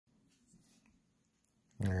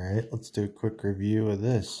Alright, let's do a quick review of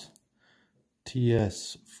this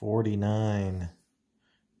ts49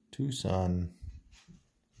 Twosun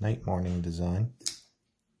night morning design.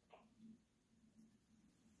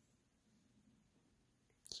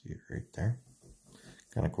 See it right there.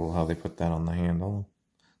 Kind of cool how they put that on the handle.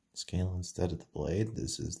 Scale instead of the blade.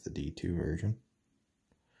 This is the D2 version.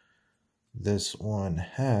 This one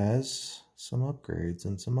has some upgrades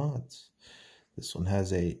and some mods. This one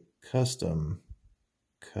has a custom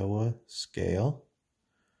koa scale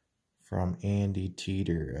from Andy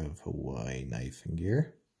Teeter of Hawaii Knife and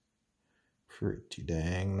Gear. Pretty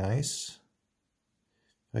dang nice,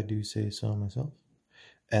 if I do say so myself.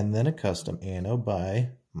 And then a custom anno by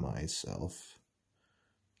myself,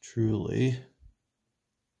 truly,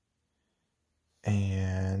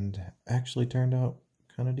 and actually turned out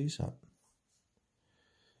kind of decent.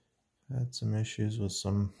 Had some issues with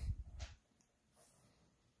some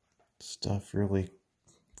stuff really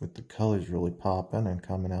with the colors really popping and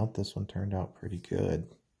coming out. This one turned out pretty good,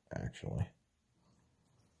 actually.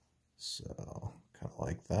 So, kind of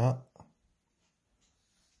like that.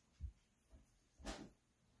 It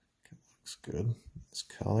looks good. This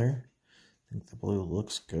color, I think the blue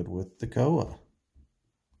looks good with the koa.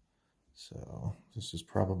 So, this is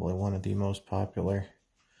probably one of the most popular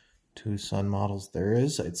Twosun models there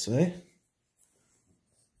is, I'd say.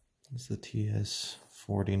 This is the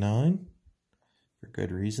ts49. For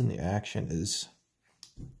good reason. The action is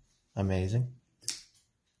amazing.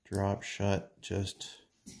 Drop shut, just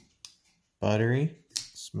buttery,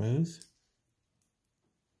 smooth.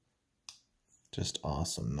 Just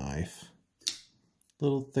awesome knife. A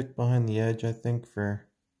little thick behind the edge, I think, for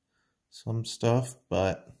some stuff,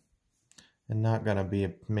 but and not gonna be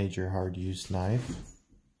a major hard use knife.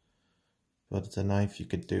 But it's a knife you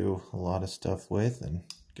could do a lot of stuff with and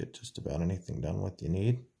get just about anything done with you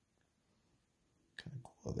need. Kind of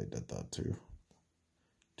cool how they did that too.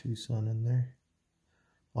 Twosun in there.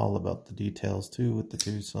 All about the details too with the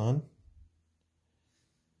Twosun.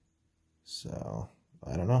 So,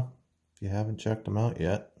 I don't know. If you haven't checked them out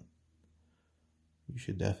yet, you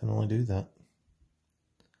should definitely do that.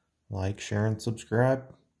 Like, share, and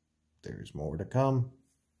subscribe. There's more to come.